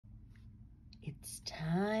It's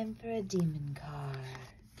time for a demon card.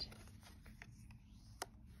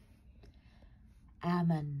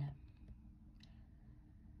 Ammon.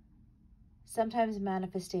 Sometimes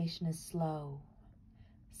manifestation is slow.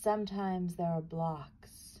 Sometimes there are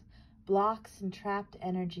blocks and trapped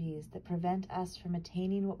energies that prevent us from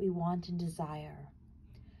attaining what we want and desire.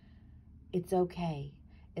 It's okay.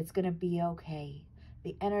 It's going to be okay.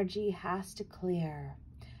 The energy has to clear.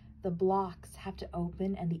 The blocks have to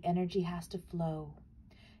open and the energy has to flow.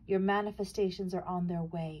 Your manifestations are on their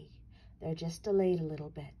way. They're just delayed a little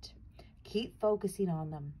bit. Keep focusing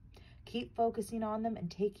on them. Keep focusing on them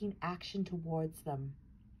and taking action towards them.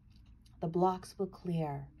 The blocks will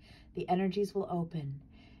clear. The energies will open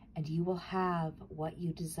and you will have what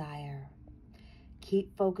you desire.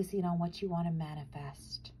 Keep focusing on what you want to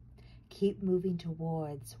manifest. Keep moving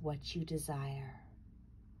towards what you desire.